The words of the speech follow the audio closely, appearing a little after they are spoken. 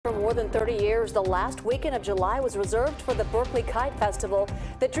more than 30 years, the last weekend of July was reserved for the Berkeley Kite Festival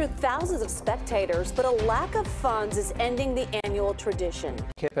that drew thousands of spectators, but a lack of funds is ending the annual tradition.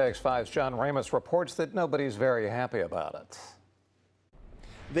 KPIX 5's John Ramos reports that nobody's very happy about it.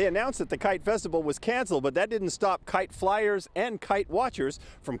 They announced that the Kite Festival was canceled, but that didn't stop kite flyers and kite watchers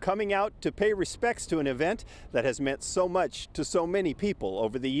from coming out to pay respects to an event that has meant so much to so many people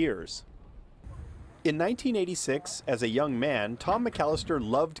over the years. In 1986, as a young man, Tom McAllister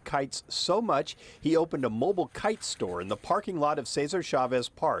loved kites so much he opened a mobile kite store in the parking lot of Cesar Chavez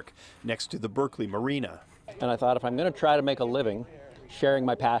Park next to the Berkeley Marina. And I thought, if I'm going to try to make a living sharing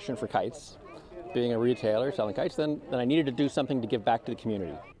my passion for kites, being a retailer selling kites, then I needed to do something to give back to the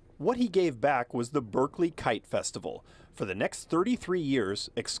community. What he gave back was the Berkeley Kite Festival. For the next 33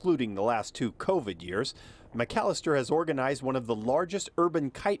 years, excluding the last 2 COVID years, McAllister has organized one of the largest urban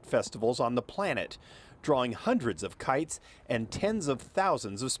kite festivals on the planet, drawing hundreds of kites and tens of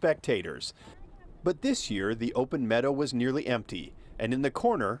thousands of spectators. But this year, the open meadow was nearly empty, and in the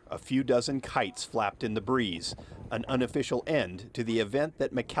corner, a few dozen kites flapped in the breeze, an unofficial end to the event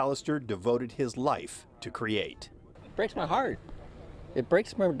that McAllister devoted his life to create. It breaks my heart. It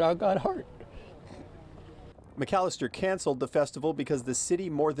breaks my doggone heart. McAllister canceled the festival because the city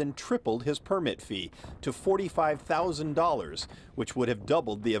more than tripled his permit fee to $45,000, which would have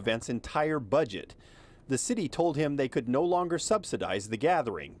doubled the event's entire budget. The city told him they could no longer subsidize the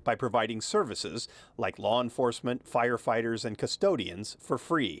gathering by providing services like law enforcement, firefighters, and custodians for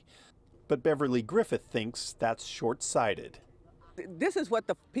free. But Beverly Griffith thinks that's short-sighted. This is what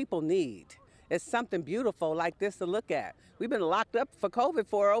the people need. It's something beautiful like this to look at. We've been locked up for COVID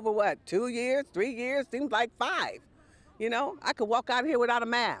for over, what, 2 years, 3 years, seems like 5. You know, I could walk out here without a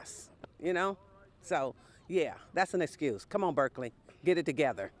mask, you know? So, yeah, that's an excuse. Come on, Berkeley, get it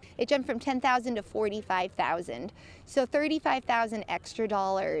together. It jumped from $10,000 to $45,000. So $35,000 extra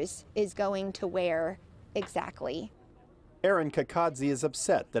dollars is going to where exactly? Aaron Kakadze is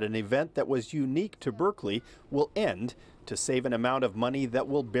upset that an event that was unique to Berkeley will end to save an amount of money that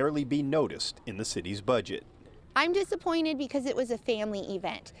will barely be noticed in the city's budget. I'm disappointed because it was a family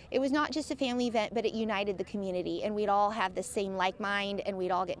event. It was not just a family event, but it united the community, and we'd all have the same like mind, and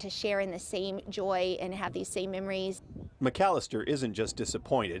we'd all get to share in the same joy and have these same memories. McAllister isn't just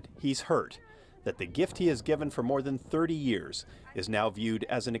disappointed, he's hurt that the gift he has given for more than 30 years is now viewed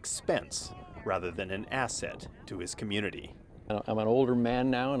as an expense rather than an asset to his community. I'm an older man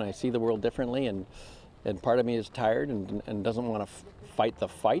now, and I see the world differently, and part of me is tired and doesn't want to fight the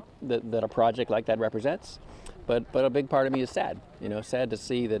fight that a project like that represents. But a big part of me is sad, you know, sad to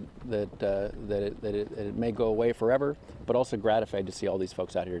see that it may go away forever, but also gratified to see all these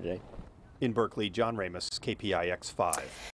folks out here today. In Berkeley, John Ramos, KPIX 5.